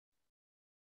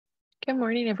Good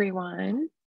morning, everyone.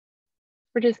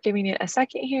 We're just giving it a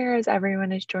second here as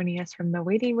everyone is joining us from the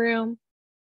waiting room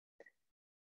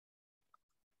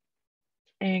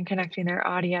and connecting their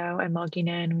audio and logging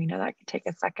in. We know that could take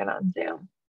a second on Zoom.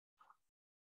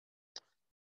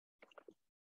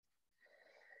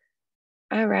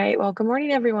 All right, well, good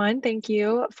morning, everyone. Thank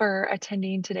you for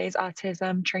attending today's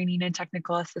Autism Training and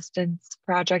Technical Assistance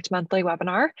Project monthly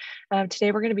webinar.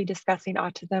 Today, we're going to be discussing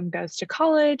Autism Goes to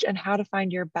College and how to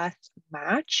find your best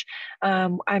match.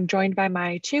 I'm joined by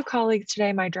my two colleagues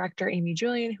today, my director, Amy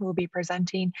Julian, who will be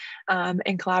presenting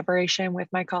in collaboration with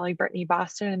my colleague, Brittany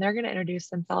Boston, and they're going to introduce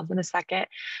themselves in a second.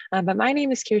 But my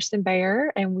name is Kirsten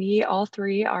Bayer, and we all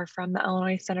three are from the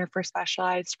Illinois Center for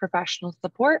Specialized Professional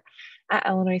Support at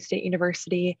Illinois State University.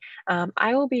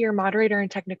 I will be your moderator and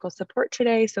technical support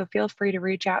today, so feel free to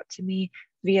reach out to me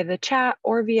via the chat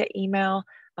or via email.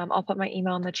 I'll put my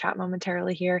email in the chat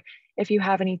momentarily here. If you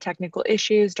have any technical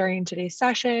issues during today's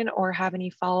session or have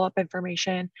any follow-up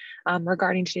information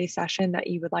regarding today's session that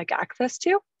you would like access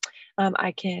to,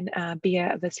 I can be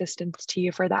of assistance to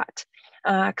you for that.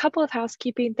 A couple of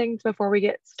housekeeping things before we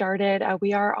get started.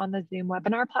 We are on the Zoom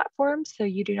webinar platform, so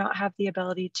you do not have the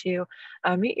ability to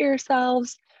mute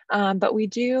yourselves, but we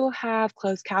do have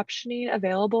closed captioning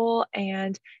available,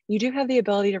 and you do have the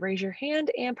ability to raise your hand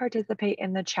and participate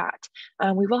in the chat.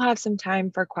 We will have some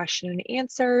time for question and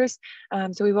answers,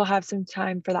 so we will have some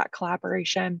time for that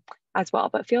collaboration as well,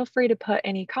 but feel free to put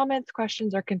any comments,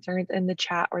 questions, or concerns in the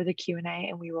chat or the Q&A,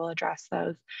 and we will address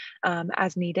those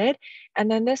as needed. And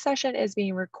then this session is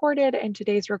being recorded, and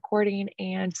today's recording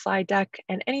and slide deck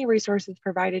and any resources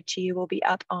provided to you will be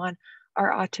up on our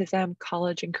Autism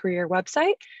College and Career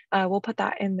website. We'll put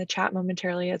that in the chat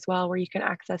momentarily as well, where you can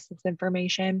access this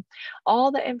information.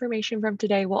 All the information from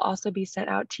today will also be sent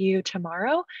out to you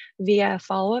tomorrow via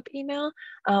follow-up email,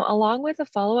 along with a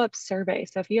follow-up survey.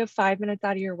 So if you have 5 minutes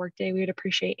out of your workday, we would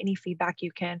appreciate any feedback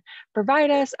you can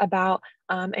provide us about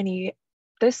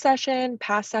this session,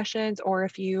 past sessions, or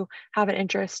if you have an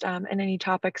interest in any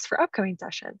topics for upcoming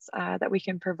sessions that we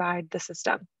can provide the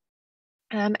system.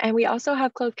 And we also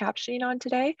have closed captioning on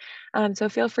today, so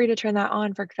feel free to turn that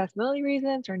on for accessibility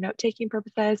reasons or note-taking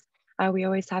purposes. We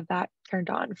always have that turned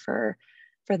on for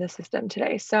the system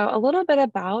today. So a little bit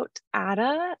about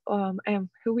ADA and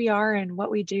who we are and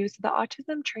what we do. So the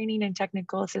Autism Training and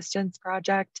Technical Assistance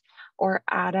Project, or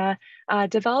ADA,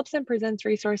 develops and presents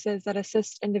resources that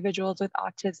assist individuals with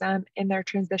autism in their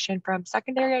transition from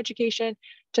secondary education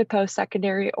to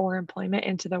post-secondary or employment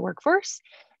into the workforce.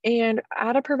 And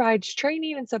ADA provides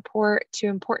training and support to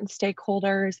important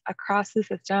stakeholders across the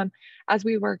system as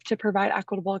we work to provide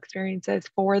equitable experiences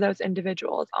for those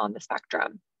individuals on the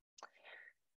spectrum.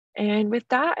 And with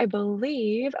that, I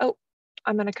believe,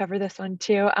 I'm going to cover this one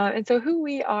too. And so who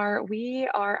we are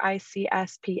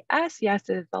ICSPS. Yes,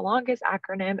 it is the longest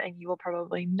acronym, and you will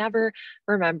probably never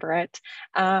remember it.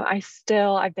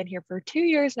 I've been here for 2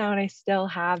 years now, and I still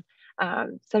have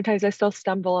sometimes I still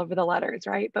stumble over the letters,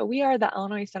 right? But we are the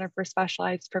Illinois Center for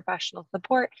Specialized Professional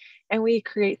Support, and we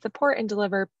create support and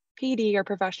deliver PD, or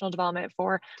professional development,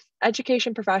 for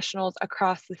education professionals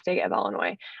across the state of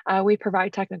Illinois. We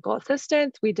provide technical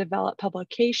assistance, we develop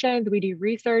publications, we do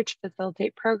research,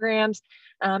 facilitate programs,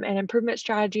 and improvement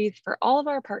strategies for all of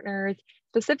our partners,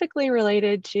 specifically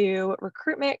related to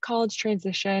recruitment, college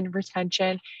transition,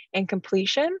 retention, and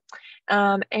completion.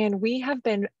 And we have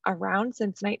been around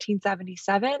since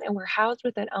 1977, and we're housed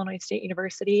within Illinois State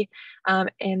University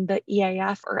in the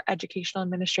EAF, or Educational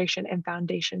Administration and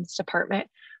Foundations Department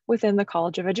within the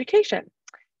College of Education.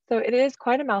 So it is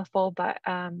quite a mouthful, but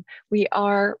we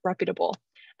are reputable.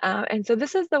 And so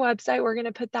this is the website. We're going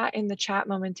to put that in the chat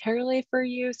momentarily for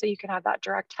you so you can have that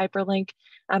direct hyperlink.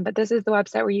 But this is the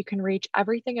website where you can reach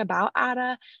everything about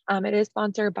ADA. It is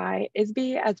sponsored by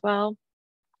ISB as well.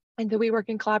 And so we work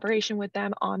in collaboration with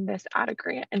them on this ADA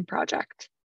grant and project.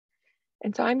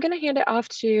 And so I'm going to hand it off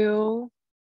to,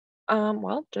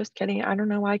 well, just kidding. I don't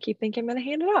know why I keep thinking I'm going to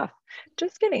hand it off.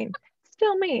 Just kidding.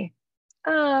 Still me.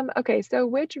 Okay, so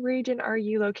which region are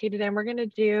you located in? We're going to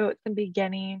do some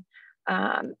beginning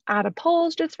ADA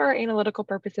polls just for our analytical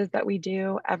purposes that we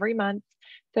do every month.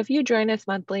 So if you join us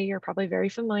monthly, you're probably very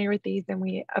familiar with these, and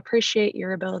we appreciate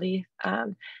your ability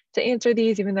to answer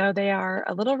these, even though they are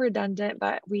a little redundant,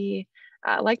 but we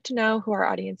like to know who our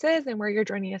audience is and where you're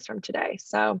joining us from today.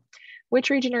 So which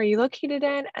region are you located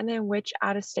in, and then which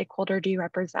ADA stakeholder do you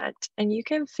represent? And you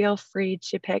can feel free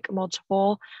to pick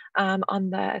multiple on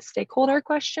the stakeholder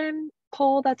question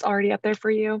poll that's already up there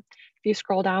for you. If you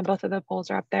scroll down, both of the polls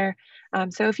are up there.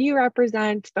 So if you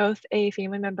represent both a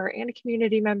family member and a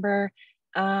community member,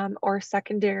 or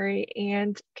secondary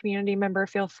and community member,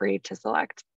 feel free to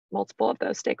select multiple of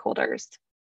those stakeholders.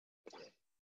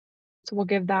 So we'll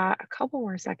give that a couple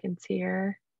more seconds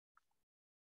here.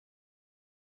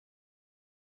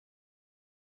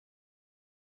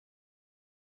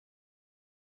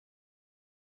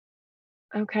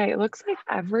 Okay, it looks like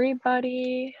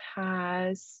everybody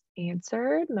has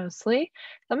answered mostly.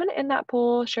 So I'm going to end that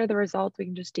poll, share the results. We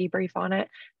can just debrief on it.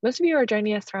 Most of you are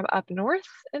joining us from up north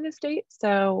in the state.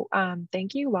 So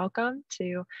thank you. Welcome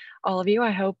to all of you.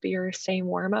 I hope you're staying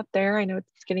warm up there. I know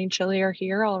it's getting chillier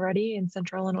here already in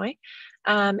central Illinois.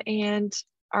 And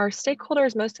our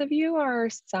stakeholders, most of you are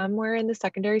somewhere in the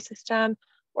secondary system,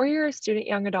 or you're a student,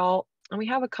 young adult. And we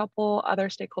have a couple other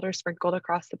stakeholders sprinkled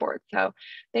across the board. So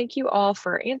thank you all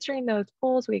for answering those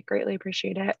polls. We greatly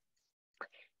appreciate it.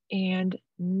 And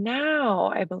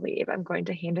now I believe I'm going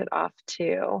to hand it off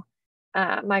to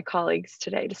my colleagues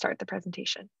today to start the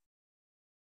presentation.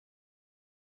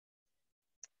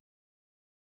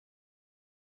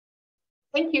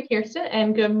 Thank you, Kirsten,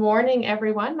 and good morning,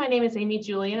 everyone. My name is Amy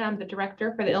Julian. I'm the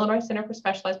director for the Illinois Center for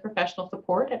Specialized Professional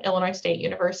Support at Illinois State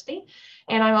University.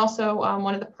 And I'm also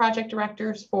one of the project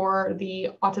directors for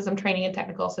the Autism Training and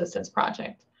Technical Assistance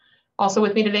Project. Also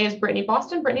with me today is Brittany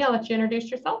Boston. Brittany, I'll let you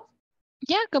introduce yourself.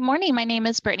 Yeah, good morning. My name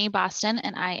is Brittany Boston,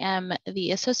 and I am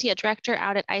the Associate Director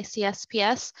out at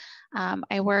ICSPS.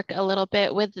 I work a little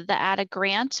bit with the ADA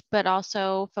grant, but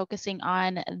also focusing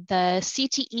on the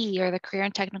CTE, or the Career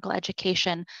and Technical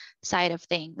Education side of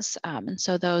things. And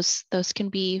so those can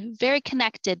be very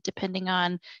connected depending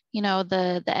on,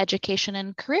 the education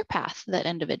and career path that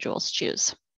individuals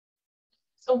choose.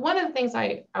 So one of the things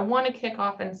I want to kick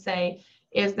off and say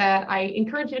is that I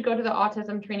encourage you to go to the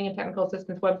Autism Training and Technical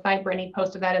Assistance website. Brittany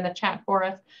posted that in the chat for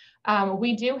us.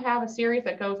 We do have a series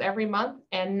that goes every month,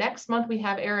 and next month we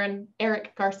have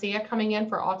Eric Garcia coming in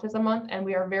for Autism Month, and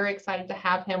we are very excited to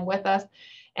have him with us.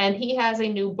 And he has a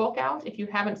new book out. If you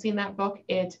haven't seen that book,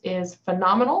 it is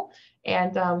phenomenal.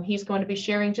 And he's going to be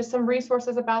sharing just some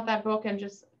resources about that book and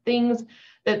just things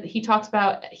that he talks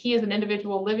about. He is an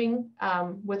individual living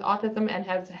with autism and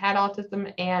has had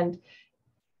autism, and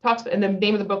the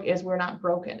name of the book is We're Not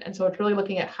Broken. And so it's really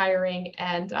looking at hiring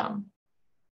and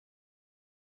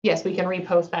yes, we can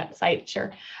repost that site,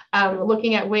 sure.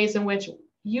 Looking at ways in which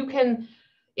you can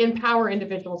empower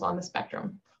individuals on the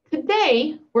spectrum.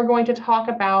 Today, we're going to talk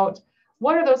about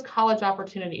what are those college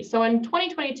opportunities. So in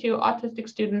 2022, autistic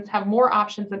students have more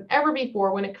options than ever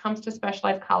before when it comes to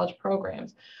specialized college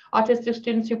programs. Autistic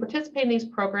students who participate in these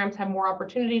programs have more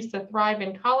opportunities to thrive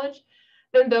in college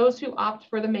than those who opt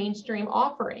for the mainstream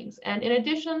offerings. And in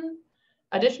addition,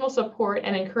 additional support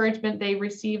and encouragement they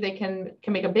receive, they can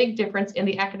make a big difference in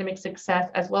the academic success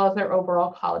as well as their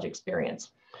overall college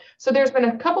experience. So there's been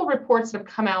a couple reports that have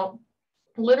come out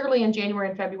literally in January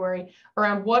and February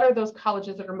around what are those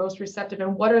colleges that are most receptive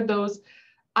and what are those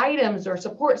items or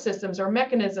support systems or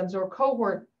mechanisms or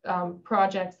cohort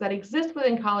projects that exist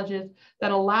within colleges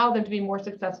that allow them to be more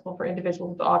successful for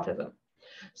individuals with autism.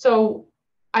 So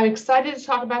I'm excited to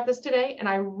talk about this today, and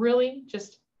I really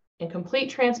just, in complete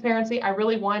transparency, I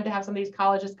really wanted to have some of these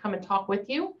colleges come and talk with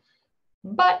you,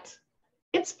 but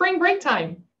it's spring break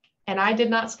time, and I did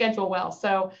not schedule well.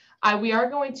 So we are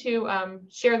going to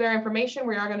share their information.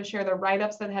 We are going to share the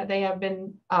write-ups that they have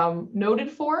been noted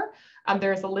for.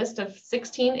 There's a list of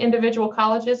 16 individual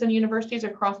colleges and universities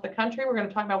across the country. We're going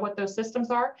to talk about what those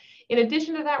systems are. In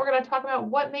addition to that, we're going to talk about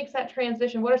what makes that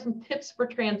transition. What are some tips for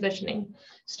transitioning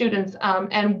students,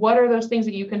 and what are those things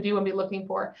that you can do and be looking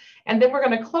for? And then we're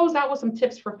going to close out with some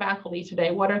tips for faculty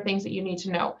today. What are things that you need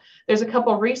to know? There's a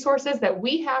couple of resources that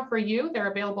we have for you.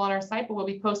 They're available on our site, but we'll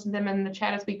be posting them in the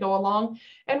chat as we go along.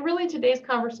 And really today's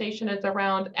conversation is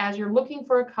around, as you're looking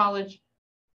for a college,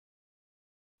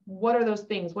 what are those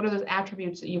things? What are those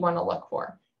attributes that you want to look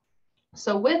for?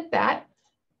 So with that,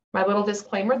 my little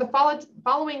disclaimer, the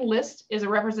following list is a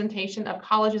representation of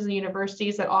colleges and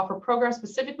universities that offer programs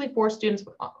specifically for students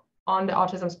on the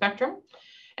autism spectrum.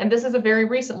 And this is a very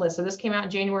recent list. So this came out in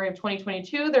January of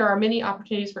 2022. There are many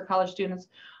opportunities for college students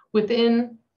with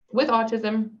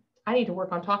autism. I need to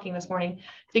work on talking this morning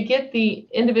to get the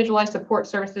individualized support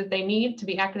services they need to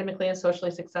be academically and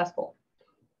socially successful.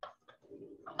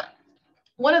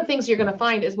 One of the things you're going to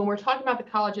find is when we're talking about the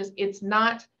colleges, it's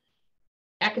not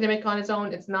academic on its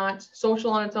own, it's not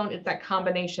social on its own, it's that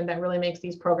combination that really makes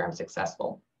these programs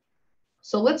successful.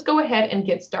 So let's go ahead and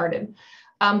get started.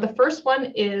 The first one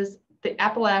is the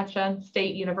Appalachian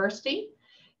State University.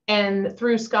 And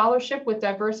through scholarship with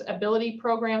diverse ability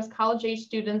programs, college-age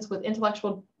students with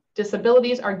intellectual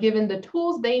disabilities are given the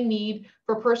tools they need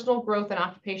for personal growth and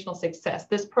occupational success.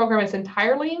 This program is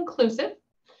entirely inclusive,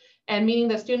 and meaning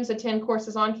that students attend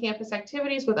courses on campus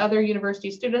activities with other university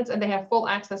students, and they have full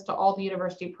access to all the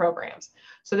university programs.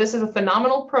 So this is a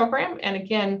phenomenal program, and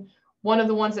again, one of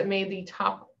the ones that made the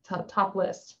top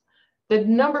list. The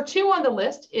number 2 on the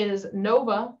list is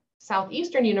Nova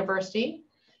Southeastern University,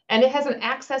 and it has an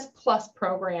Access Plus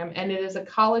program, and it is a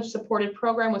college-supported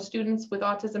program with students with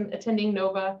autism attending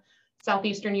Nova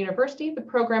Southeastern University. The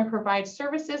program provides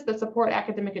services that support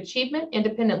academic achievement,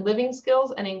 independent living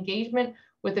skills, and engagement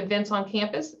with events on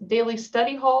campus, daily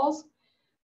study halls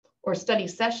or study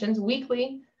sessions,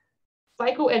 weekly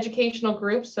psychoeducational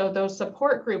groups. So those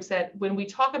support groups that when we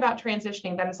talk about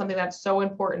transitioning, that is something that's so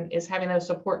important, is having those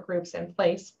support groups in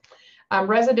place.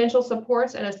 Residential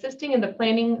supports and assisting in the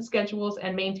planning schedules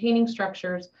and maintaining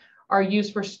structures are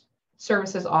used for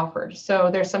services offered. So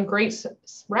there's some great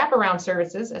wraparound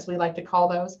services, as we like to call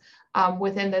those,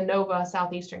 within the Nova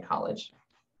Southeastern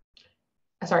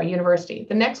University.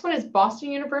 The next one is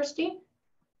Boston University.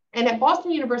 And at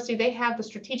Boston University, they have the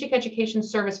Strategic Education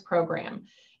Service Program,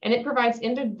 and it provides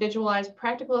individualized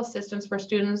practical assistance for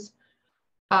students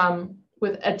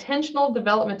with attentional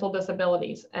developmental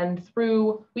disabilities. And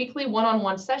through weekly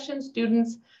one-on-one sessions,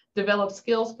 students develop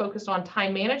skills focused on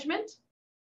time management,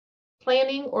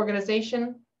 planning,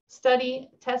 organization, study,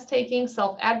 test taking,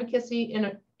 self-advocacy,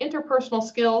 and interpersonal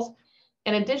skills,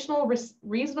 and additional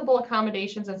reasonable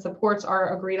accommodations and supports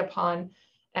are agreed upon,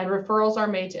 and referrals are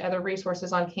made to other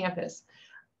resources on campus.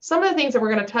 Some of the things that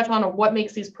we're going to touch on what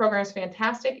makes these programs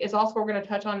fantastic is also we're going to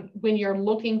touch on when you're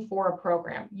looking for a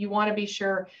program. You want to be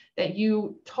sure that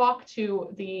you talk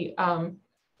to the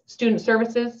student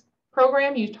services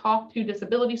program, you talk to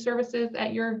disability services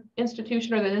at your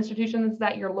institution or the institutions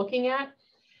that you're looking at,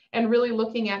 and really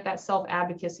looking at that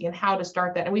self-advocacy and how to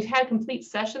start that. And we've had complete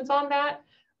sessions on that.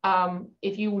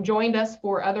 If you joined us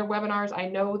for other webinars, I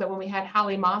know that when we had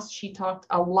Holly Moss, she talked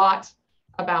a lot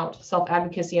about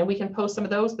self-advocacy, and we can post some of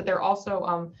those, but they're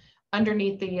also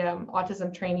underneath the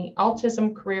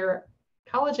Autism Career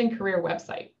College and Career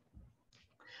website.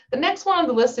 The next one on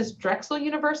the list is Drexel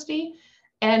University,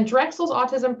 and Drexel's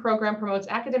autism program promotes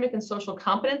academic and social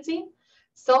competency,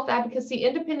 self-advocacy,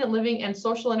 independent living, and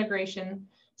social integration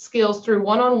skills through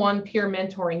one-on-one peer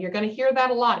mentoring. You're going to hear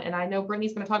that a lot, and I know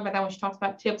Brittany's going to talk about that when she talks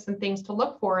about tips and things to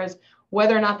look for, is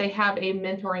whether or not they have a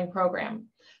mentoring program.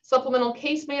 Supplemental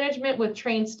case management with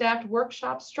trained staffed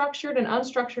workshops, structured and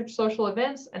unstructured social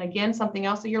events, and again, something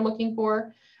else that you're looking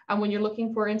for when you're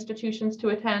looking for institutions to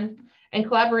attend, and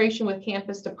collaboration with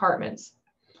campus departments.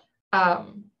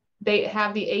 They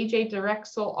have the A.J.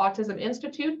 Drexel Autism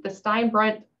Institute, the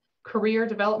Steinbrunt Career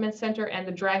Development Center, and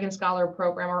the Dragon Scholar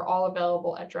program are all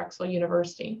available at Drexel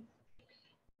University.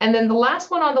 And then the last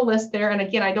one on the list there, and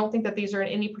again, I don't think that these are in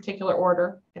any particular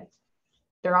order.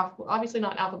 They're obviously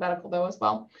not alphabetical though as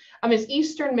well, is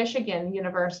Eastern Michigan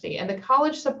University. And the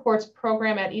College Supports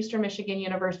Program at Eastern Michigan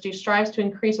University strives to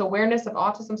increase awareness of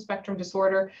autism spectrum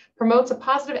disorder, promotes a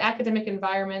positive academic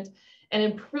environment, and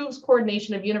improves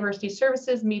coordination of university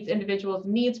services, meets individuals'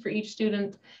 needs for each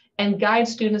student, and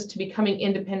guides students to becoming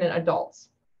independent adults.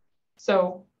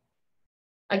 So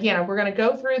again, we're going to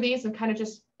go through these and kind of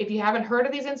just, if you haven't heard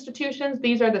of these institutions,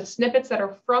 these are the snippets that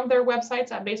are from their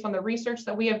websites based on the research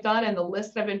that we have done and the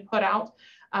lists that have been put out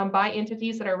by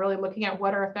entities that are really looking at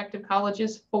what are effective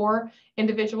colleges for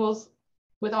individuals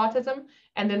with autism.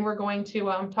 And then we're going to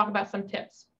talk about some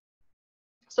tips.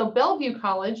 So Bellevue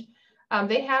College,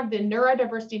 they have the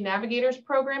Neurodiversity Navigators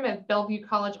program at Bellevue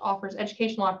College, offers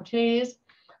educational opportunities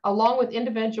along with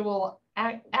individual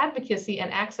advocacy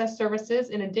and access services,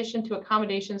 in addition to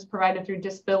accommodations provided through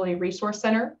Disability Resource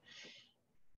Center.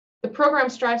 The program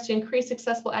strives to increase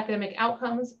successful academic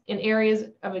outcomes in areas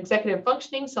of executive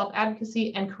functioning,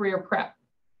 self-advocacy, and career prep.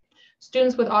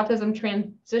 Students with Autism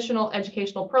Transitional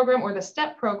Educational Program, or the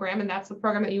STEP program, and that's the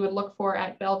program that you would look for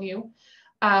at Bellevue.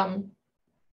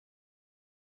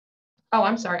 Oh,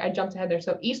 I'm sorry, I jumped ahead there.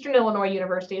 So Eastern Illinois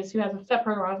University is who has a STEP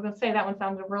program. I was going to say that one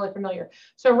sounds really familiar.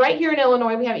 So right here in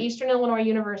Illinois, we have Eastern Illinois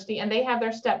University, and they have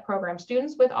their STEP program,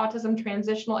 Students with Autism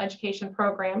Transitional Education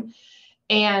Program.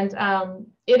 And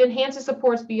it enhances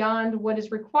supports beyond what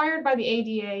is required by the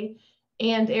ADA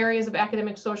and areas of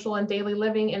academic, social, and daily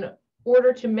living in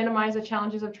order to minimize the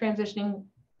challenges of transitioning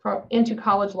into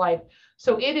college life.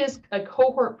 So it is a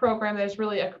cohort program that is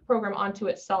really a program unto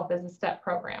itself as a STEP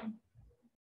program.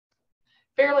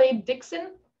 Fairleigh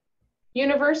Dickinson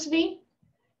University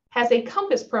has a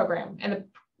COMPASS program, and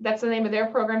that's the name of their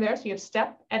program there. So you have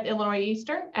STEP at Illinois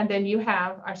Eastern, and then you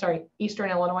have,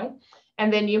 Eastern Illinois,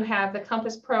 and then you have the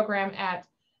COMPASS program at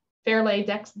Fairleigh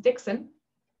Dickinson.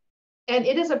 And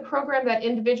it is a program that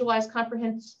individualized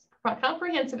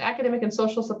comprehensive academic and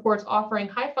social supports, offering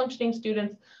high functioning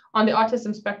students on the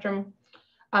autism spectrum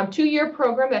 2-year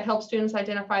program that helps students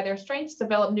identify their strengths,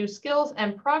 develop new skills,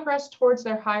 and progress towards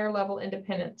their higher level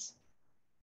independence.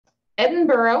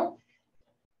 Edinburgh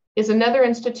is another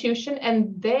institution,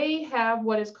 and they have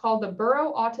what is called the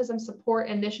Borough Autism Support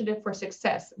Initiative for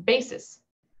Success, BASIS.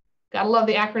 Gotta love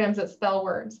the acronyms that spell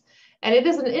words. And it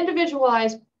is an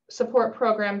individualized support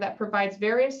program that provides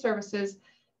various services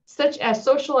such as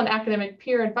social and academic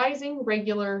peer advising,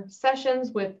 regular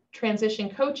sessions with transition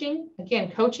coaching.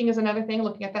 Again, coaching is another thing,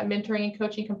 looking at that mentoring and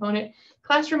coaching component,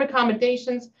 classroom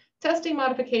accommodations, testing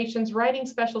modifications, writing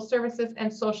special services,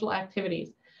 and social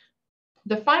activities.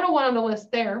 The final one on the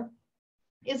list there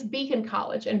is Beacon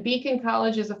College. And Beacon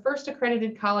College is a first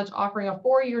accredited college offering a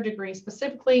 4-year degree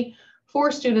specifically for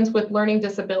students with learning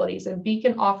disabilities. And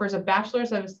Beacon offers a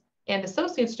bachelor's and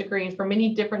associate's degrees for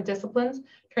many different disciplines,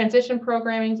 transition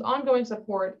programming, ongoing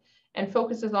support, and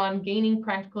focuses on gaining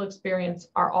practical experience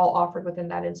are all offered within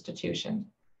that institution.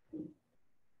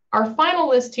 Our final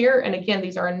list here, and again,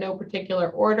 these are in no particular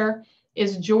order,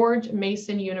 is George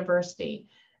Mason University.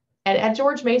 And at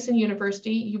George Mason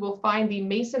University, you will find the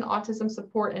Mason Autism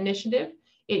Support Initiative.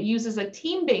 It uses a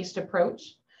team-based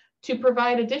approach to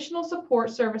provide additional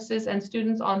support services and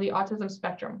students on the autism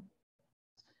spectrum.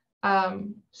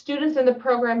 Students in the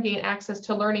program gain access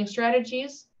to learning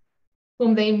strategies,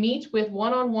 whom they meet with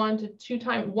one-on-one to 2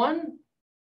 times,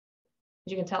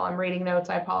 as you can tell, I'm reading notes,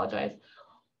 I apologize.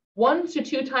 1 to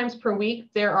 2 times per week.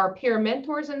 There are peer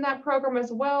mentors in that program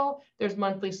as well. There's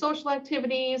monthly social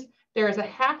activities. There is a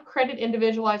half-credit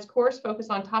individualized course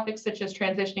focused on topics such as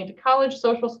transitioning to college,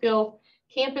 social skills,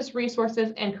 campus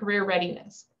resources, and career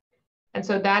readiness. And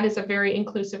so that is a very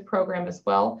inclusive program as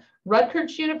well.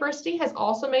 Rutgers University has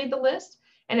also made the list.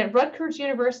 And at Rutgers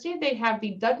University, they have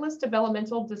the Douglas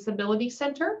Developmental Disability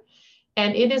Center.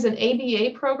 And it is an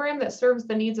ABA program that serves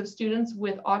the needs of students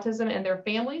with autism and their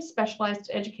families. Specialized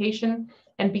education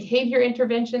and behavior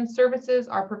intervention services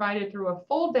are provided through a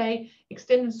full-day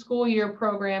extended school year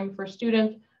program for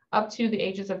students up to the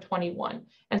ages of 21.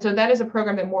 And so that is a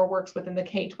program that more works within the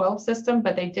K-12 system,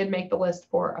 but they did make the list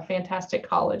for a fantastic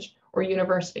college or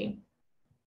university.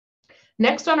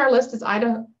 Next on our list is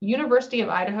University of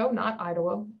Idaho, not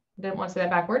Idaho, didn't want to say that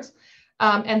backwards.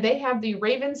 And they have the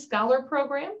Raven Scholar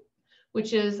Program,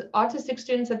 which is autistic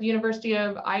students at the University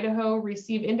of Idaho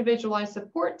receive individualized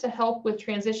support to help with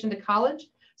transition to college.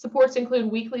 Supports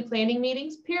include weekly planning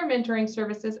meetings, peer mentoring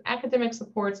services, academic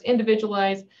supports,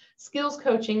 individualized skills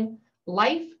coaching,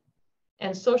 life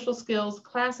and social skills,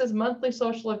 classes, monthly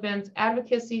social events,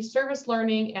 advocacy, service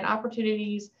learning, and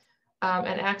opportunities,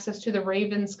 and access to the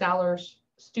Raven Scholars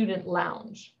Student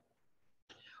Lounge.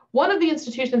 One of the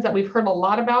institutions that we've heard a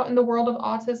lot about in the world of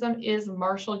autism is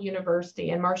Marshall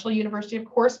University. And Marshall University, of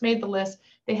course, made the list.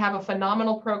 They have a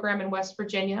phenomenal program in West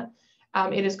Virginia.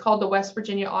 It is called the West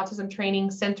Virginia Autism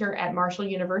Training Center at Marshall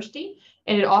University,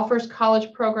 and it offers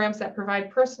college programs that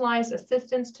provide personalized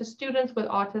assistance to students with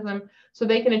autism so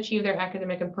they can achieve their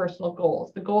academic and personal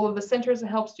goals. The goal of the center is to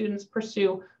help students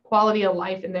pursue quality of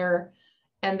life in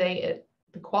the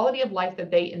quality of life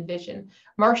that they envision.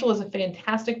 Marshall is a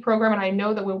fantastic program, and I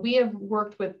know that when we have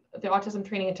worked with the Autism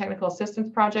Training and Technical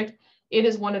Assistance Project, it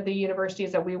is one of the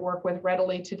universities that we work with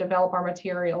readily to develop our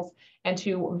materials and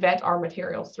to vet our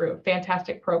materials through.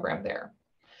 Fantastic program there.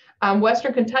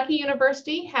 Western Kentucky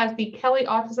University has the Kelly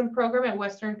Autism Program at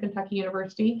Western Kentucky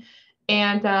University,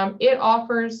 and it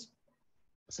offers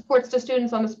supports to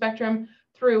students on the spectrum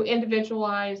through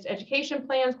individualized education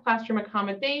plans, classroom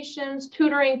accommodations,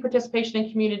 tutoring, participation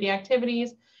in community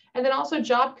activities, and then also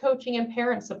job coaching and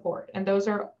parent support. And those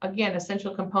are, again,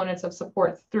 essential components of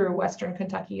support through Western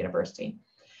Kentucky University.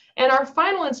 And our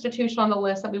final institution on the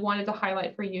list that we wanted to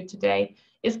highlight for you today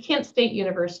is Kent State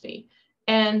University.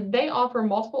 And they offer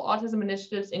multiple autism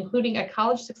initiatives, including a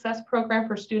college success program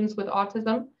for students with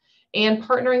autism and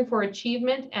partnering for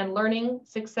achievement and learning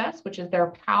success, which is their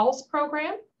PALS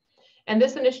program. And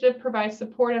this initiative provides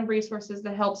support and resources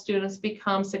to help students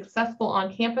become successful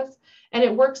on campus, and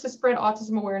it works to spread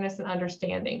autism awareness and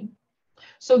understanding.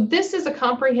 So this is a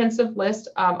comprehensive list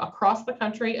across the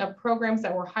country of programs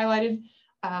that were highlighted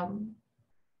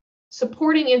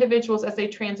supporting individuals as they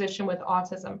transition with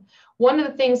autism. One of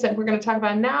the things that we're going to talk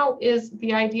about now is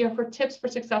the idea for tips for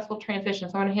successful transition.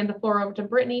 So I'm going to hand the floor over to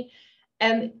Brittany,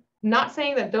 and not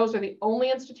saying that those are the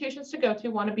only institutions to go to,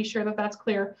 want to be sure that that's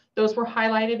clear. Those were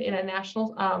highlighted in a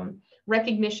national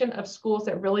recognition of schools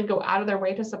that really go out of their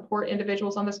way to support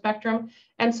individuals on the spectrum.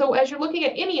 And so as you're looking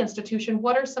at any institution,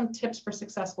 what are some tips for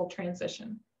successful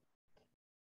transition?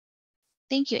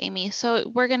 Thank you, Amy. So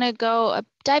we're going to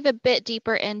dive a bit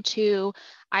deeper into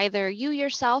either you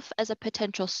yourself as a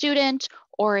potential student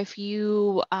or if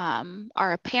you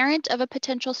are a parent of a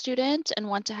potential student and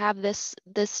want to have this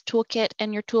toolkit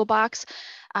in your toolbox,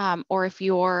 or if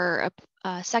you're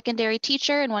a secondary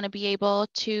teacher and want to be able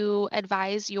to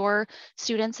advise your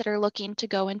students that are looking to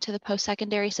go into the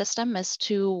post-secondary system as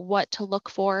to what to look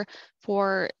for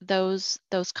those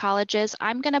colleges.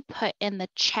 I'm going to put in the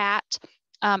chat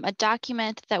a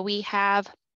document that we have.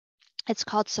 It's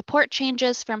called Support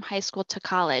Changes from High School to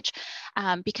College,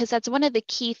 because that's one of the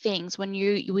key things when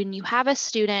you have a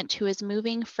student who is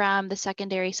moving from the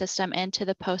secondary system into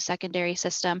the post-secondary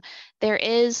system. There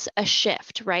is a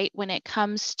shift, right, when it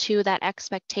comes to that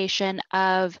expectation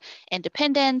of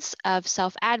independence, of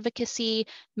self-advocacy,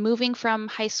 moving from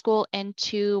high school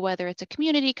into whether it's a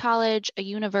community college, a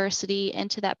university,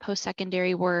 into that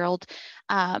post-secondary world.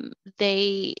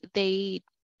 They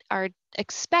are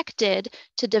expected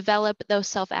to develop those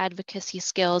self-advocacy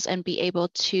skills and be able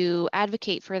to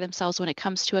advocate for themselves when it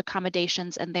comes to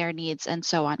accommodations and their needs and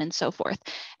so on and so forth.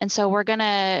 And so we're going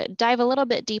to dive a little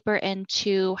bit deeper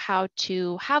into how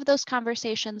to have those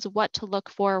conversations, what to look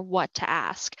for, what to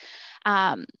ask.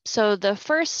 So the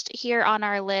first here on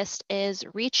our list is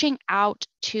reaching out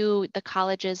to the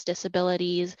college's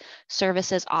disabilities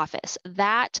services office.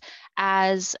 That,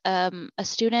 as a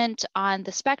student on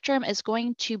the spectrum, is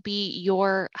going to be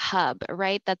your hub,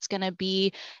 right? That's going to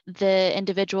be the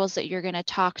individuals that you're going to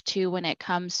talk to when it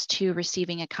comes to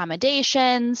receiving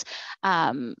accommodations.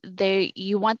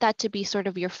 You want that to be sort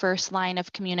of your first line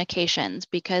of communications,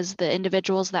 because the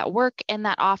individuals that work in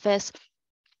that office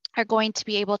are going to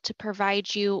be able to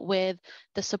provide you with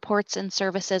the supports and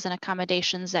services and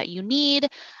accommodations that you need,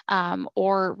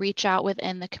 or reach out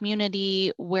within the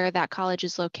community where that college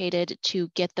is located to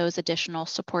get those additional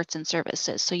supports and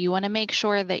services. So you want to make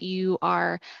sure that you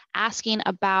are asking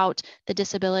about the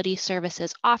Disability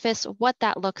Services Office, what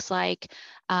that looks like,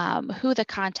 who the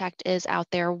contact is out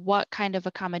there, what kind of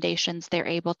accommodations they're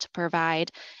able to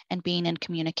provide, and being in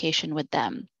communication with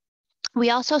them. We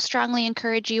also strongly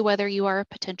encourage you, whether you are a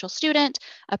potential student,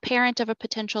 a parent of a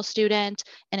potential student,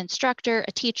 an instructor,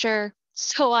 a teacher,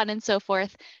 so on and so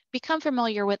forth, become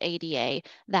familiar with ADA,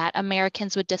 that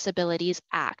Americans with Disabilities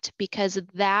Act, because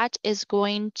that is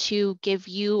going to give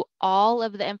you all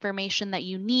of the information that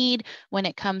you need when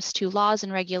it comes to laws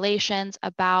and regulations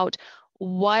about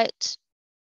what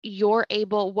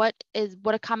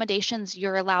accommodations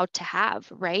you're allowed to have,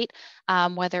 right?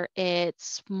 Whether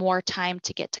it's more time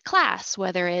to get to class,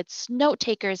 whether it's note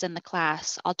takers in the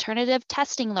class, alternative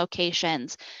testing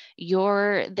locations.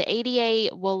 The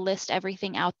ADA will list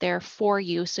everything out there for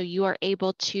you, so you are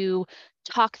able to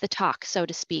talk the talk, so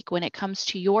to speak, when it comes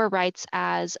to your rights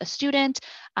as a student,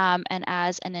 and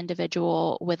as an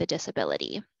individual with a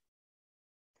disability.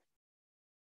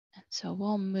 So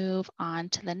we'll move on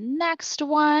to the next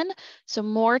one. So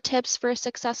more tips for a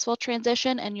successful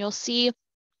transition, and you'll see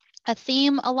a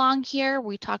theme along here.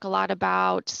 We talk a lot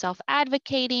about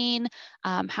self-advocating,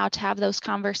 how to have those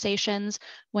conversations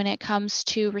when it comes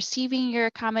to receiving your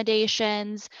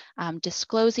accommodations,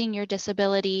 disclosing your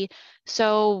disability.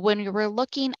 So when we're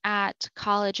looking at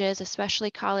colleges,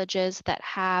 especially colleges that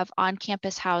have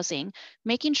on-campus housing,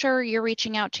 making sure you're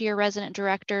reaching out to your resident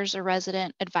directors or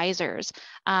resident advisors,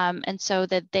 and so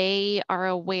that they are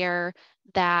aware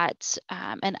that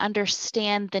and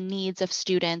understand the needs of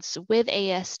students with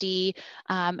ASD,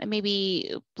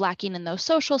 maybe lacking in those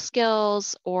social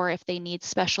skills, or if they need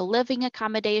special living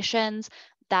accommodations.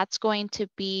 That's going to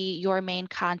be your main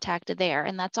contact there.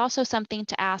 And that's also something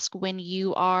to ask when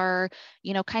you are,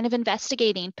 kind of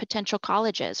investigating potential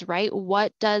colleges, right?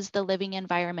 What does the living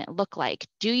environment look like?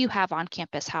 Do you have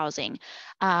on-campus housing?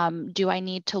 Do I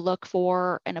need to look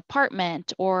for an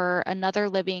apartment or another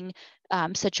living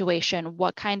situation?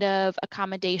 What kind of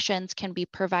accommodations can be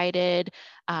provided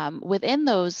within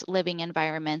those living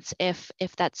environments if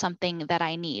that's something that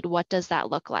I need? What does that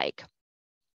look like?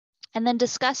 And then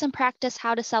discuss and practice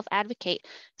how to self-advocate.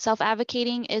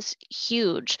 Self-advocating is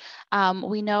huge.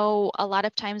 We know a lot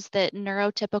of times that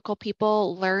neurotypical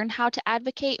people learn how to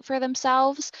advocate for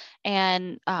themselves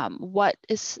and what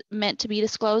is meant to be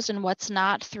disclosed and what's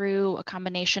not through a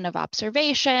combination of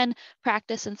observation,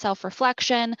 practice, and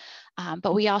self-reflection.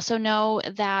 But we also know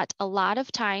that a lot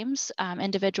of times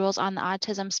individuals on the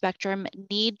autism spectrum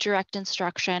need direct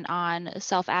instruction on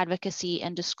self-advocacy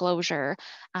and disclosure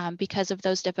because of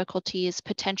those difficulties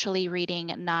potentially reading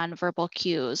nonverbal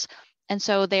cues. And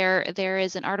so there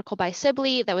is an article by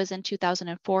Sibley that was in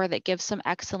 2004 that gives some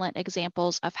excellent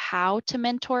examples of how to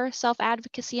mentor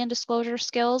self-advocacy and disclosure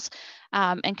skills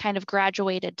and kind of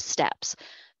graduated steps.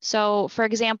 So for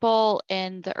example,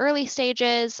 in the early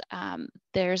stages,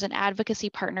 there's an advocacy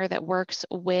partner that works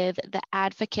with the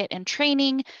advocate in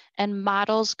training and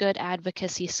models good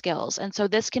advocacy skills. And so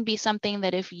this can be something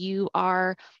that if you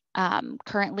are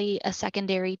currently a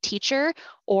secondary teacher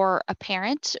or a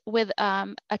parent with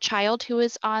a child who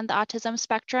is on the autism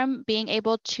spectrum, being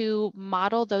able to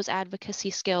model those advocacy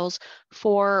skills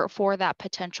for that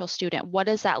potential student. What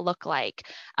does that look like?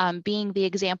 Being the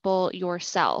example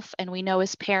yourself. And we know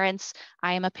as parents,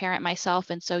 I am a parent myself,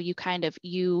 and so you kind of,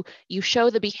 you show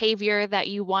the behavior that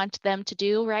you want them to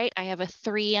do, right? I have a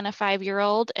 3 and a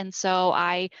 5-year-old, and so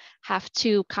I have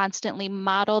to constantly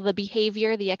model the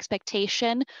behavior, the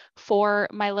expectation for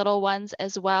my little ones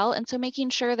as well. And so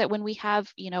making sure that when we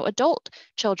have, adult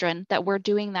children, that we're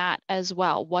doing that as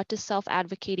well. What does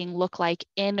self-advocating look like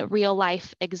in real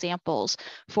life examples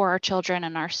for our children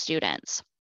and our students?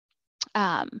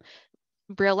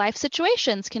 Real life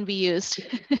situations can be used.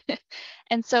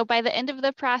 And so by the end of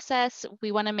the process,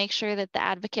 we want to make sure that the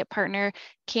advocate partner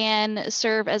can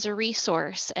serve as a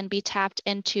resource and be tapped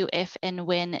into if and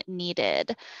when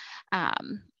needed.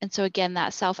 And so again,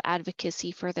 that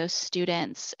self-advocacy for those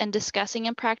students and discussing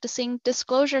and practicing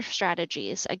disclosure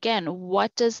strategies. Again,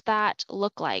 what does that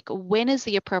look like? When is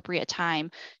the appropriate time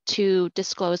to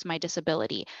disclose my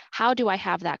disability? How do I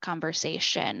have that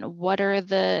conversation?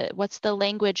 What's the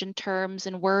language and terms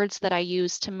and words that I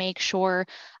use to make sure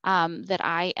that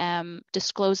I am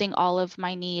disclosing all of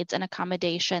my needs and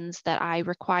accommodations that I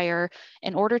require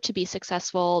in order to be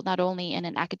successful, not only in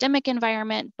an academic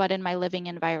environment, but in my living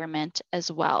environment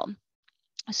as well.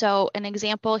 So an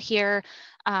example here,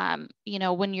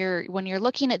 when you're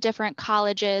looking at different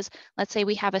colleges, let's say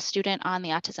we have a student on the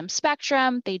autism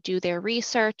spectrum, they do their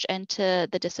research into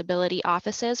the disability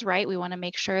offices, right? We want to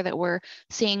make sure that we're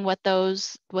seeing what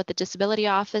the disability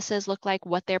offices look like,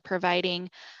 what they're providing.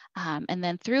 And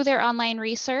then through their online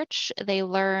research, they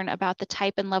learn about the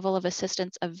type and level of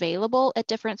assistance available at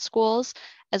different schools,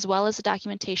 as well as the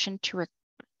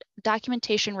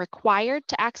documentation required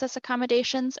to access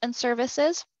accommodations and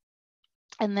services.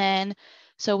 And then,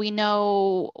 so we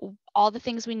know all the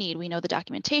things we need. We know the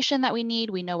documentation that we need.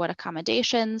 We know what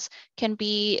accommodations can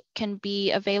be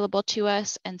available to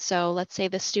us. And so let's say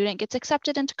the student gets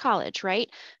accepted into college, right?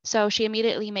 So she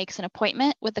immediately makes an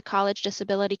appointment with the college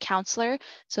disability counselor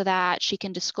so that she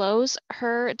can disclose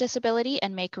her disability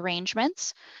and make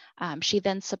arrangements. She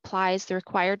then supplies the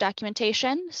required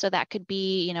documentation. So that could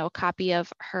be, a copy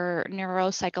of her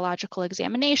neuropsychological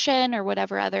examination or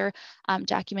whatever other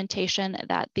documentation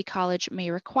that the college may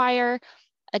require.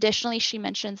 Additionally, she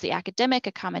mentions the academic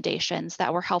accommodations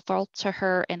that were helpful to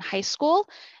her in high school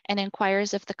and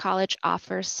inquires if the college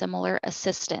offers similar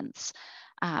assistance.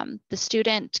 The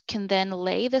student can then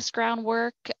lay this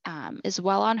groundwork, is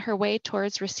well on her way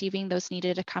towards receiving those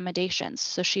needed accommodations.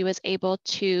 So she was able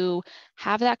to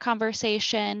have that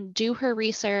conversation, do her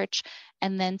research,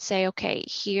 and then say, okay,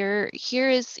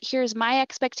 here's my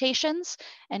expectations,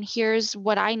 and here's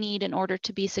what I need in order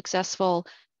to be successful.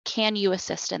 Can you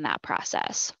assist in that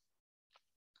process?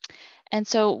 And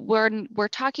so we're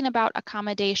talking about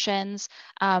accommodations.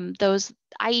 Those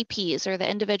IEPs, or the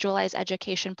Individualized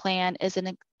Education Plan, is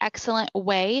an excellent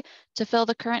way to fill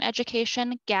the current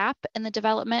education gap in the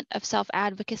development of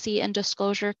self-advocacy and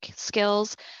disclosure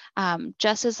skills.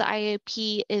 Just as the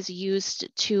IEP is used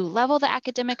to level the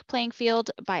academic playing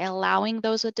field by allowing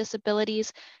those with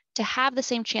disabilities to have the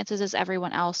same chances as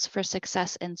everyone else for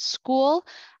success in school,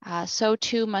 so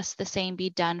too must the same be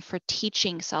done for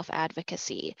teaching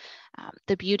self-advocacy.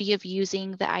 The beauty of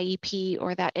using the IEP,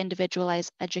 or that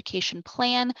individualized education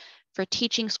plan, for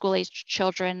teaching school-aged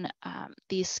children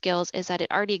these skills is that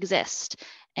it already exists,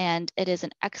 and it is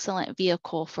an excellent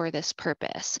vehicle for this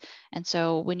purpose. And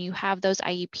so when you have those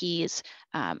IEPs,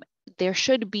 there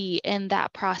should be in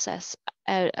that process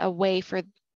a way for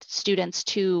students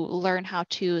to learn how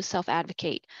to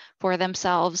self-advocate for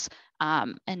themselves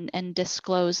and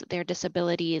disclose their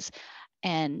disabilities,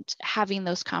 and having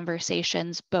those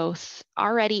conversations both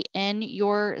already in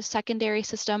your secondary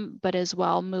system, but as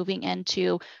well moving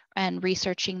into and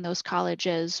researching those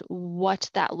colleges, what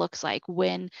that looks like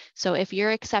when. So if you're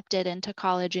accepted into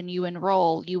college and you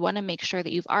enroll, you want to make sure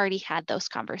that you've already had those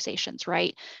conversations,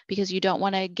 right? Because you don't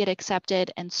want to get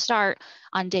accepted and start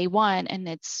on day one and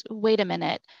it's, wait a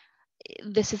minute,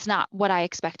 this is not what I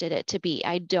expected it to be.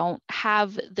 I don't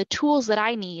have the tools that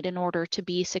I need in order to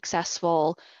be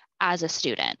successful as a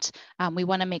student. We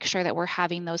want to make sure that we're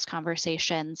having those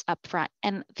conversations up front.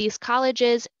 And these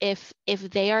colleges, if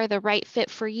they are the right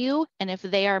fit for you, and if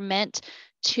they are meant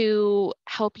to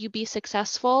help you be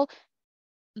successful,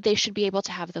 they should be able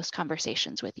to have those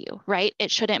conversations with you, right?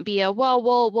 It shouldn't be a, well,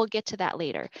 we'll get to that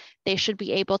later. They should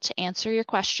be able to answer your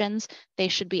questions. They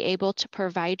should be able to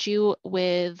provide you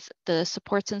with the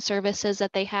supports and services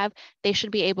that they have. They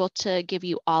should be able to give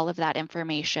you all of that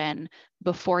information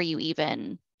before you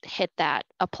even hit that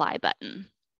apply button.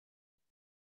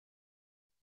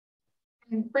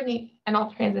 And Brittany, and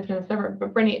I'll transition this over,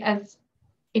 but Brittany, as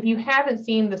if you haven't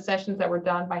seen the sessions that were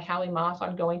done by Hallie Moss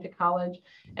on going to college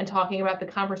and talking about the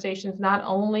conversations, not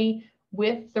only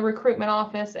with the recruitment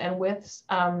office and with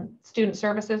student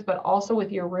services, but also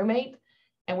with your roommate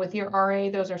and with your RA,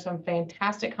 those are some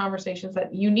fantastic conversations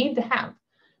that you need to have.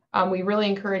 We really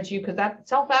encourage you, because that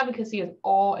self-advocacy is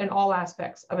all in all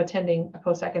aspects of attending a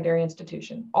post-secondary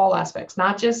institution, all aspects,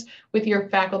 not just with your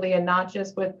faculty and not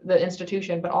just with the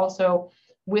institution, but also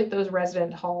with those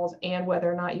resident halls and whether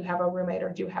or not you have a roommate or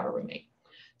do have a roommate.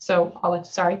 So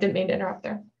sorry, didn't mean to interrupt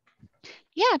there.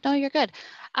 Yeah, no, you're good.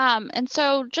 And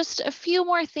so just a few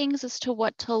more things as to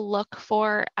what to look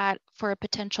for for a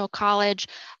potential college.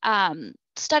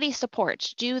 Study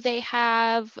support. Do they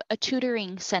have a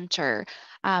tutoring center?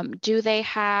 Do they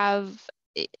have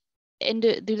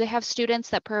do they have students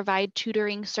that provide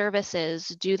tutoring services?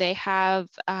 Do they have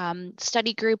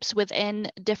study groups within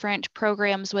different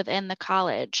programs within the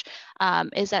college?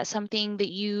 Is that something that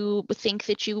you think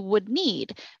that you would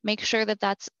need? Make sure that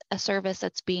that's a service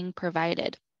that's being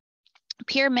provided.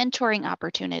 Peer mentoring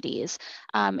opportunities.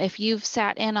 If you've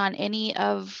sat in on any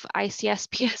of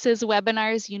ICSPS's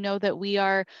webinars, you know that we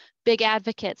are big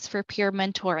advocates for peer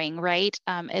mentoring, right?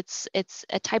 It's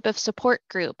a type of support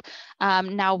group.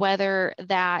 Now, whether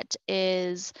that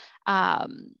is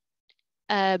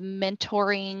a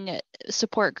mentoring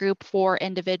support group for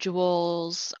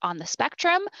individuals on the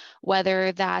spectrum,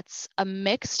 whether that's a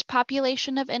mixed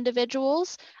population of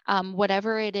individuals,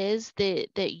 whatever it is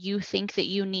that you think that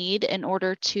you need in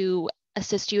order to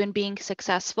assist you in being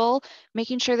successful,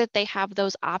 making sure that they have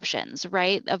those options,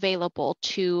 right, available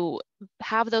to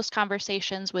have those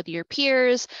conversations with your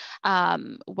peers,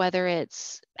 whether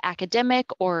it's academic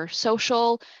or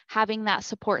social, having that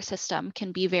support system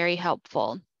can be very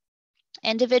helpful.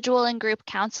 Individual and group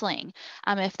counseling,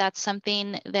 if that's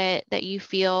something that you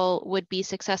feel would be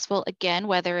successful, again,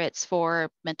 whether it's for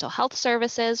mental health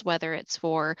services, whether it's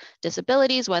for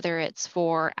disabilities, whether it's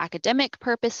for academic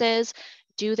purposes,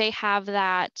 do they have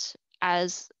that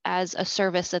as a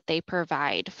service that they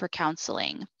provide for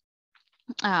counseling?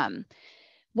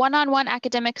 One-on-one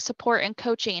academic support and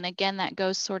coaching, again, that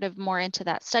goes sort of more into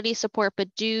that study support, but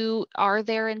are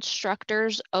there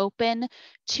instructors open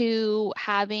to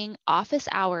having office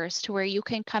hours to where you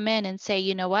can come in and say,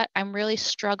 you know what, I'm really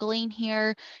struggling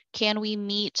here. Can we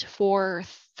meet for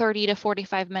 30 to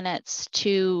 45 minutes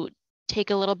to take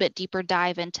a little bit deeper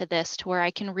dive into this, to where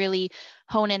I can really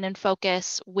hone in and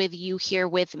focus with you here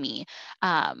with me?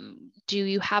 Do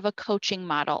you have a coaching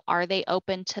model? Are they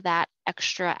open to that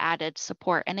extra added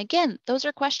support? And again, those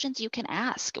are questions you can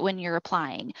ask when you're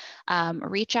applying.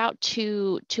 Reach out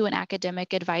to an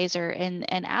academic advisor and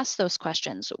ask those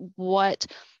questions.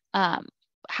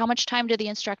 How much time do the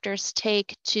instructors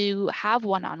take to have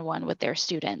one-on-one with their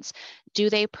students? Do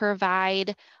they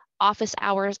provide office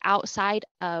hours outside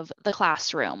of the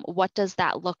classroom? What does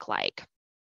that look like?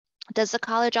 Does the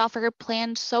college offer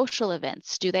planned social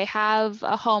events? Do they have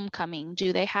a homecoming?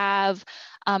 Do they have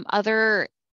other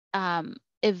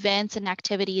events and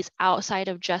activities outside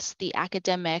of just the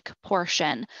academic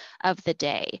portion of the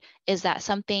day? Is that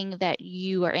something that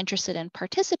you are interested in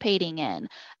participating in,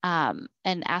 and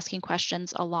asking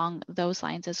questions along those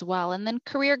lines as well? And then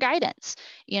career guidance.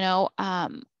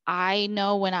 I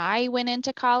know when I went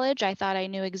into college, I thought I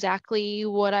knew exactly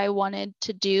what I wanted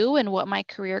to do and what my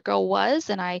career goal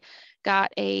was. And I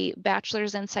got a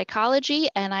bachelor's in psychology,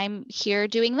 and I'm here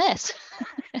doing this.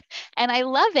 And I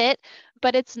love it,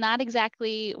 but it's not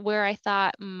exactly where I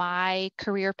thought my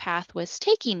career path was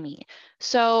taking me.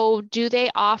 So do they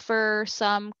offer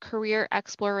some career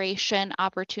exploration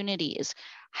opportunities?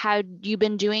 Had you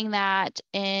been doing that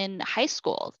in high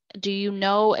school? Do you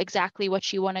know exactly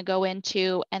what you want to go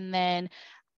into? And then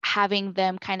having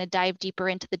them kind of dive deeper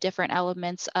into the different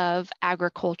elements of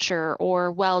agriculture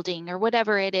or welding or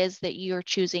whatever it is that you're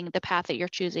choosing, the path that you're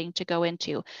choosing to go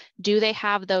into. Do they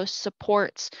have those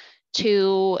supports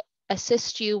to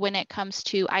assist you when it comes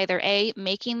to either A,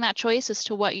 making that choice as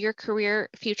to what your career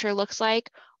future looks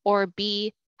like, or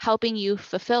B, helping you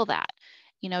fulfill that?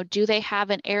 Do they have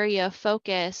an area of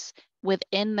focus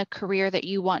within the career that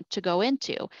you want to go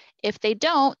into? If they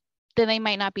don't, then they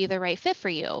might not be the right fit for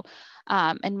you.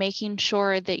 And making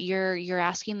sure that you're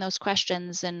asking those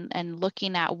questions and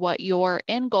looking at what your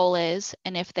end goal is,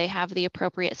 and if they have the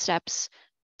appropriate steps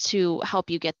to help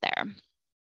you get there.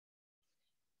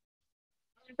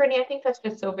 Brittany, I think that's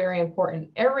just so very important.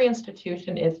 Every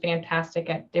institution is fantastic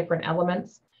at different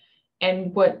elements.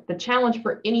 And what the challenge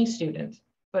for any student,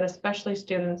 but especially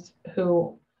students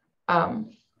who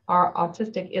are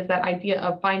autistic, is that idea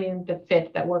of finding the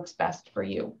fit that works best for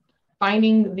you.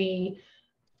 Finding the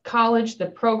college, the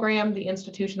program, the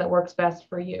institution that works best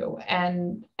for you.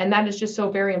 And that is just so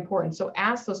very important. So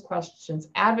ask those questions,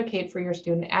 advocate for your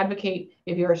student, advocate,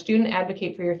 if you're a student,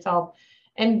 advocate for yourself,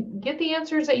 and get the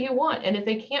answers that you want. And if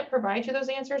they can't provide you those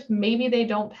answers, maybe they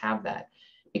don't have that,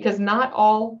 because not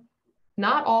all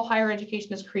higher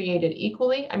education is created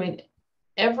equally. I mean,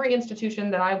 every institution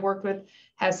that I've worked with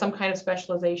has some kind of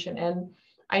specialization. And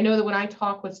I know that when I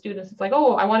talk with students, it's like,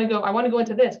 oh, I want to go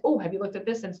into this. Oh, have you looked at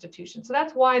this institution? So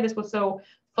that's why this was so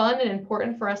fun and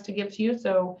important for us to give to you.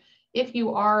 So if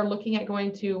you are looking at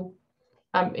going to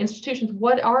institutions,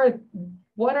 what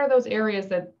are those areas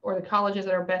that, or the colleges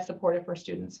that are best supported for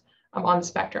students on the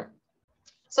spectrum?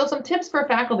 So some tips for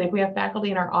faculty, if we have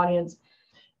faculty in our audience.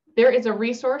 There is a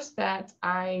resource that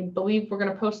I believe we're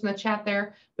going to post in the chat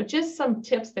there, but just some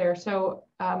tips there. So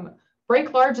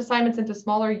break large assignments into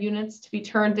smaller units to be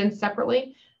turned in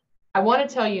separately. I want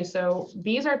to tell you, so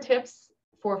these are tips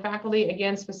for faculty,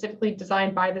 again, specifically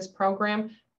designed by this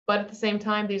program, but at the same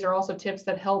time, these are also tips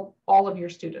that help all of your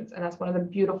students. And that's one of the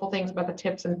beautiful things about the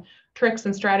tips and tricks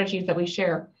and strategies that we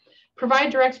share.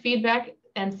 Provide direct feedback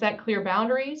and set clear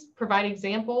boundaries, provide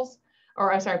examples,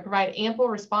 or I'm sorry, provide ample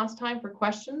response time for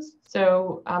questions.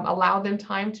 So allow them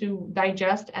time to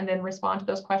digest and then respond to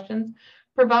those questions.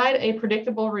 Provide a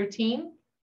predictable routine.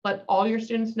 Let all your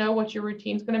students know what your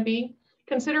routine is going to be.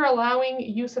 Consider allowing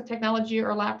use of technology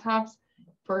or laptops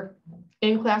for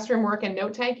in-classroom work and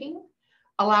note taking.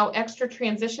 Allow extra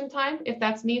transition time if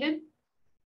that's needed.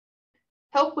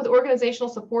 Help with organizational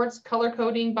supports, color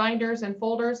coding, binders, and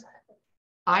folders.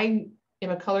 I am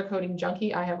a color coding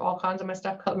junkie. I have all kinds of my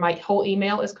stuff. My whole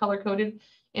email is color coded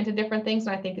into different things.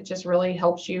 And I think it just really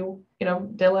helps you,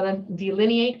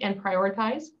 delineate and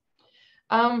prioritize.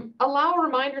 Allow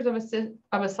reminders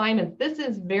of assignments. This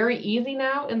is very easy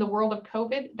now in the world of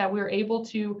COVID, that we're able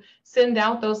to send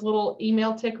out those little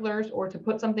email ticklers, or to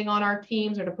put something on our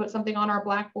Teams, or to put something on our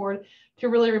Blackboard to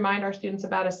really remind our students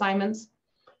about assignments.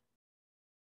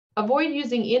 Avoid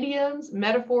using idioms,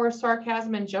 metaphors,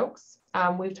 sarcasm, and jokes.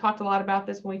 We've talked a lot about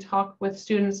this when we talk with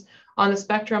students on the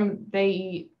spectrum.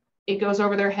 It goes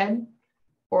over their head,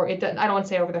 or it doesn't. I don't want to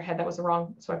say over their head. That was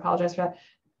wrong. So I apologize for that.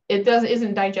 It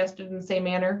isn't digested in the same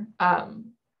manner.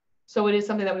 So it is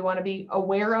something that we want to be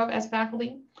aware of as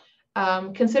faculty.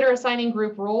 Consider assigning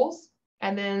group roles,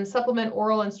 and then supplement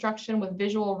oral instruction with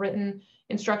visual written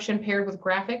instruction paired with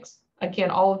graphics. Again,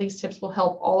 all of these tips will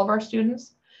help all of our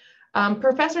students.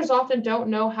 Professors often don't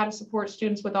know how to support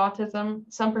students with autism.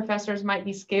 Some professors might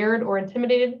be scared or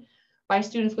intimidated by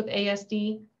students with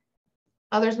ASD.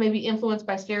 Others may be influenced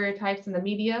by stereotypes in the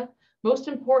media. Most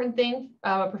important thing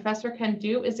a professor can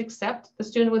do is accept the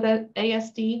student with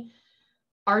ASD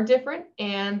are different,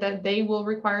 and that they will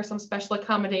require some special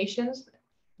accommodations.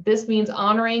 This means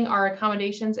honoring our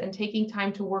accommodations and taking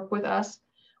time to work with us,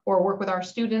 or work with our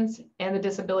students and the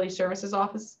Disability Services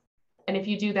Office. And if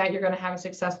you do that, you're going to have a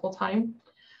successful time.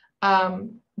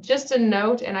 Just a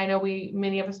note, and I know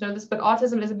many of us know this, but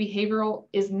autism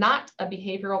is not a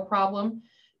behavioral problem.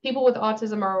 People with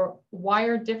autism are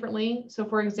wired differently. So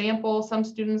for example, some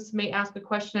students may ask a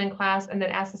question in class and then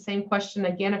ask the same question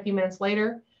again a few minutes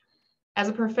later. As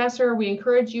a professor, we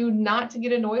encourage you not to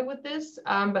get annoyed with this,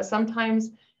 but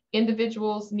sometimes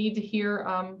individuals need to hear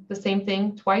the same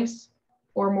thing twice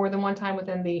or more than one time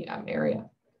within the area.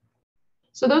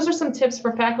 So those are some tips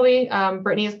for faculty.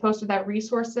 Brittany has posted that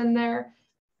resource in there.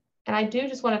 And I do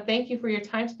just want to thank you for your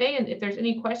time today. And if there's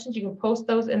any questions, you can post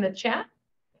those in the chat.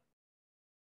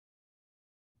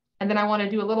 And then I want to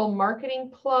do a little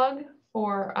marketing plug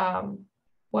for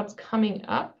what's coming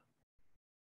up.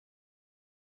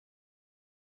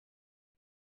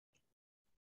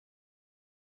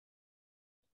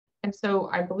 And so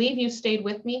I believe you stayed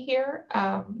with me here.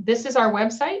 This is our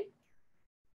website.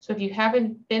 So if you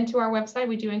haven't been to our website,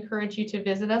 we do encourage you to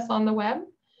visit us on the web.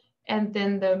 And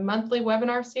then the monthly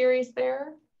webinar series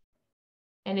there.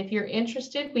 And if you're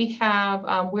interested, we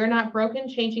have We're Not Broken,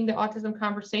 Changing the Autism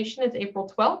Conversation. It's April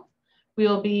 12th.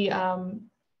 We'll be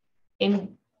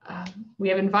we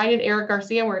have invited Eric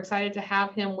Garcia. We're excited to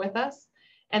have him with us.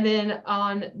 And then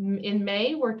in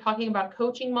May, we're talking about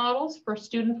coaching models for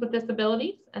students with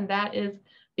disabilities. And that is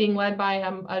being led by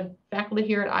a faculty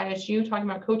here at ISU, talking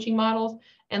about coaching models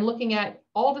and looking at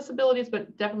all disabilities,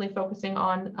 but definitely focusing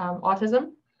on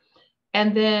autism.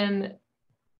 And then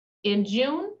in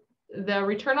June, the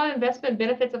return on investment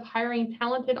benefits of hiring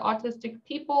talented autistic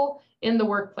people in the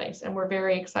workplace. And we're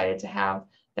very excited to have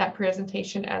that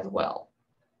presentation as well.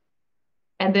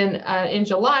 And then in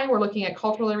July, we're looking at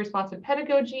culturally responsive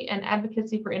pedagogy and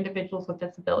advocacy for individuals with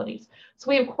disabilities. So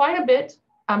we have quite a bit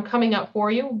coming up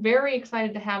for you. Very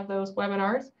excited to have those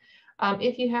webinars.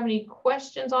 If you have any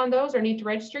questions on those or need to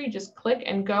register, you just click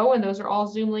and go, and those are all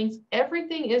Zoom links.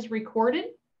 Everything is recorded,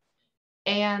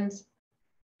 and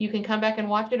you can come back and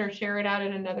watch it or share it out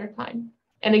at another time.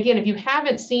 And again, if you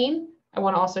haven't seen, I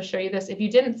want to also show you this. If you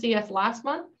didn't see us last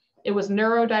month, it was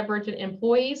neurodivergent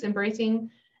employees embracing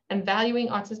and valuing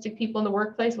autistic people in the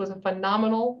workplace. It was a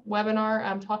phenomenal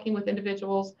webinar, talking with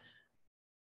individuals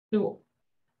who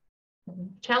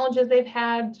challenges they've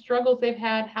had, struggles they've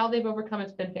had, how they've overcome.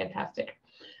 It's been fantastic.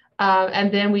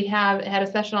 And then we have had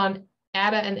a session on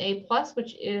ADA and A+,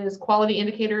 which is quality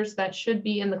indicators that should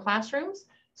be in the classrooms.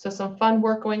 So some fun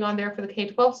work going on there for the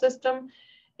K-12 system.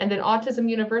 And then Autism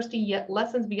University, yet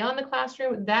lessons beyond the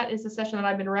classroom. That is the session that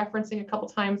I've been referencing a couple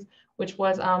times, which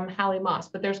was Hallie Moss.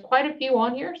 But there's quite a few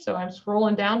on here, so I'm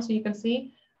scrolling down so you can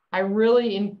see. I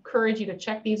really encourage you to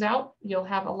check these out. You'll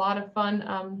have a lot of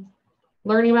fun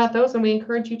learning about those, and we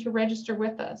encourage you to register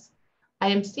with us. I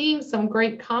am seeing some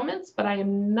great comments, but I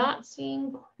am not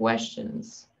seeing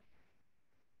questions.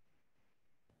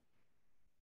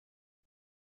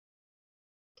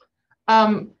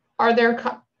 Are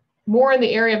there more in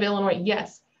the area of Illinois?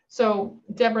 Yes. So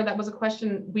Deborah, that was a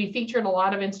question. We featured a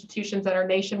lot of institutions that are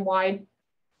nationwide,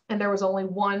 and there was only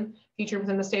one featured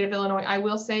within the state of Illinois. I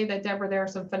will say that, Deborah, there are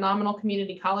some phenomenal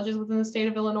community colleges within the state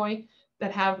of Illinois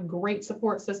that have great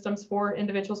support systems for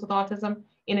individuals with autism.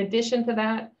 In addition to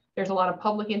that, there's a lot of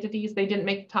public entities. They didn't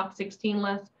make the top 16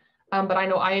 list, but I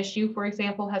know ISU, for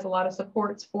example, has a lot of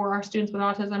supports for our students with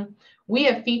autism. We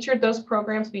have featured those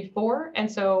programs before,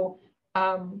 and so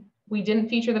we didn't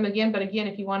feature them again. But again,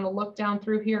 if you want to look down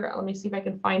through here, let me see if I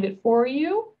can find it for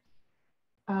you.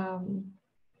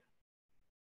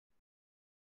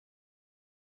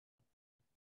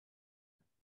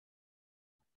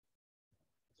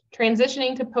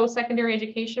 Transitioning to post-secondary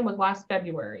education was last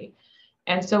February.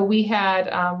 And so we had,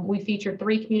 we featured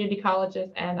 3 community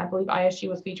colleges, and I believe ISU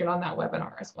was featured on that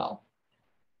webinar as well.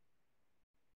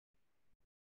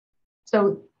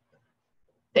 So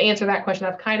to answer that question,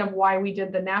 that's kind of why we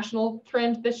did the national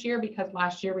trend this year, because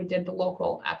last year we did the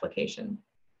local application.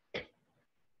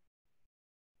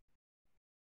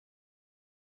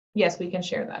 Yes, we can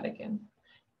share that again.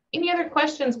 Any other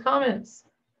questions, comments?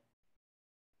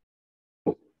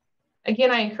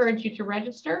 Again, I encourage you to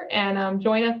register and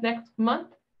join us next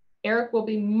month. Eric will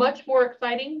be much more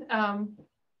exciting. Not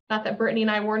that Brittany and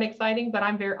I weren't exciting, but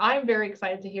I'm very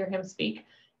excited to hear him speak,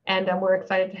 and we're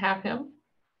excited to have him.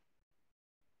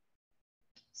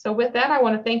 So with that, I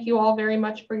want to thank you all very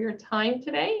much for your time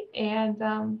today,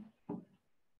 and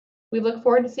we look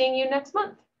forward to seeing you next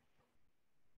month.